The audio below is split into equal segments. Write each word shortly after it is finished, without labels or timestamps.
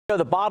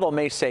The bottle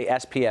may say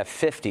SPF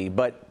 50,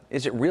 but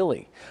is it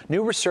really?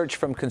 New research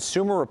from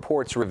Consumer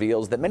Reports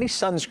reveals that many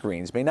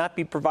sunscreens may not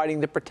be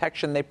providing the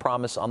protection they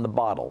promise on the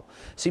bottle.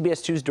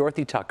 CBS 2's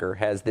Dorothy Tucker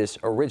has this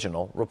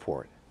original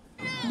report.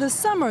 The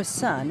summer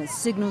sun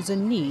signals a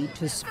need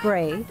to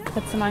spray,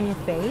 put some on your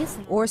face,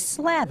 or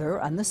slather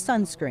on the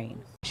sunscreen.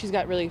 She's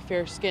got really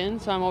fair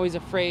skin, so I'm always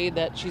afraid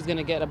that she's going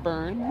to get a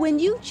burn. When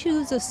you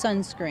choose a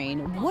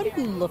sunscreen, what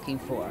are you looking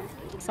for?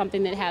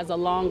 Something that has a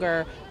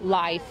longer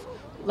life,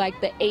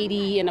 like the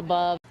 80 and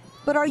above.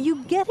 But are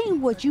you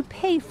getting what you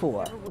pay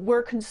for?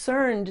 We're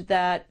concerned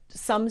that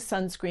some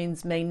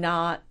sunscreens may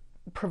not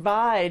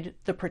provide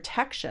the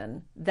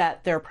protection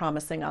that they're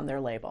promising on their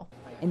label.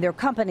 In their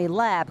company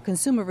lab,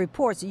 Consumer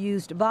Reports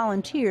used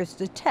volunteers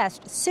to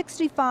test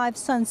 65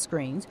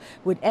 sunscreens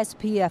with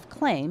SPF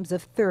claims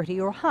of 30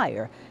 or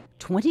higher.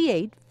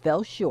 28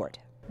 fell short.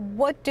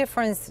 What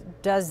difference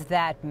does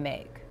that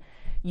make?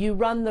 You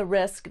run the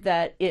risk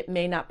that it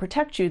may not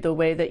protect you the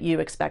way that you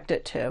expect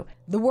it to.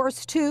 The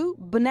worst two,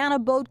 Banana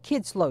Boat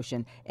Kids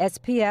Lotion,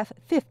 SPF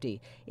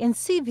 50, and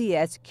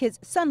CVS Kids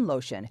Sun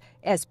Lotion,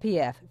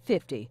 SPF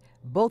 50,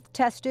 both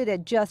tested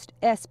at just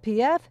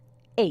SPF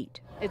 8.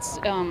 It's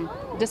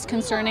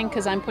disconcerting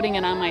because I'm putting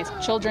it on my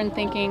children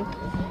thinking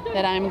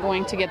that I'm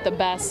going to get the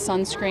best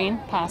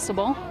sunscreen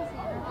possible,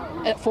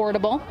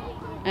 affordable,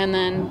 and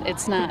then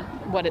it's not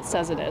what it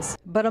says it is.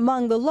 But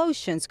among the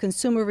lotions,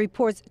 Consumer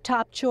Reports'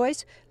 top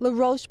choice, La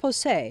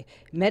Roche-Posay,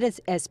 met its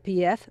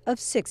SPF of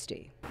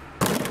 60.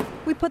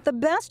 We put the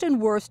best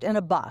and worst in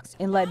a box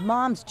and let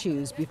moms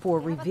choose before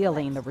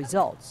revealing the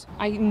results.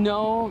 I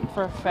know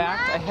for a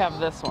fact I have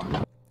this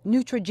one.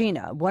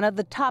 Neutrogena, one of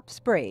the top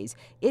sprays,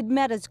 it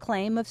met its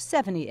claim of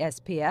 70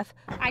 SPF.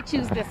 I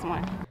choose this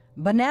one.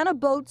 Banana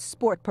Boat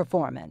Sport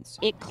Performance.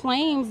 It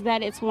claims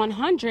that it's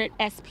 100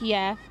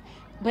 SPF,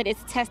 but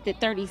it's tested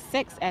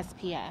 36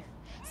 SPF.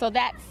 So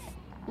that's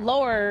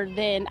lower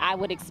than I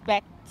would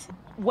expect,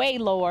 way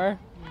lower.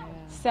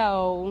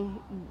 So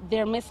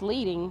they're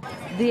misleading.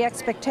 The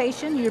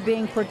expectation you're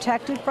being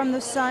protected from the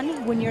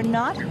sun when you're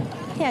not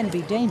can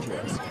be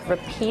dangerous.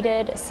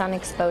 Repeated sun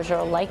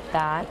exposure like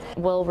that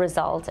will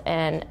result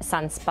in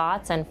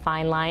sunspots and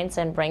fine lines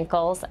and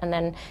wrinkles, and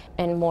then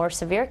in more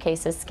severe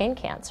cases, skin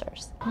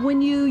cancers. When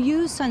you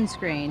use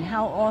sunscreen,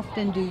 how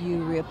often do you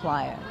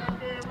reapply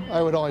it?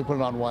 I would only put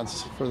it on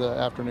once for the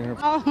afternoon.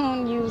 I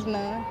don't use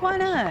none. Why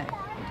not?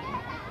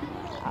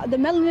 The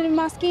melanin in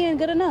my skin,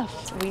 good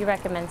enough. We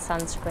recommend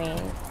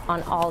sunscreen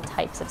on all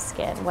types of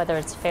skin, whether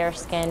it's fair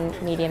skin,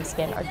 medium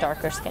skin, or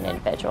darker skin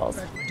individuals.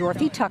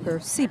 Dorothy Tucker,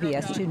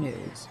 CBS 2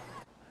 News.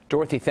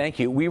 Dorothy, thank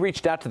you. We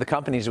reached out to the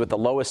companies with the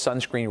lowest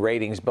sunscreen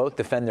ratings. Both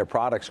defend their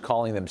products,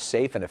 calling them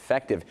safe and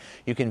effective.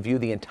 You can view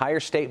the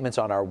entire statements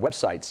on our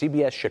website,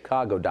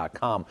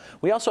 cbschicago.com.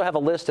 We also have a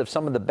list of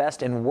some of the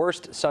best and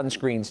worst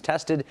sunscreens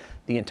tested.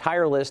 The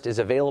entire list is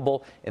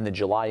available in the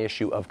July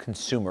issue of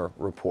Consumer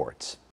Reports.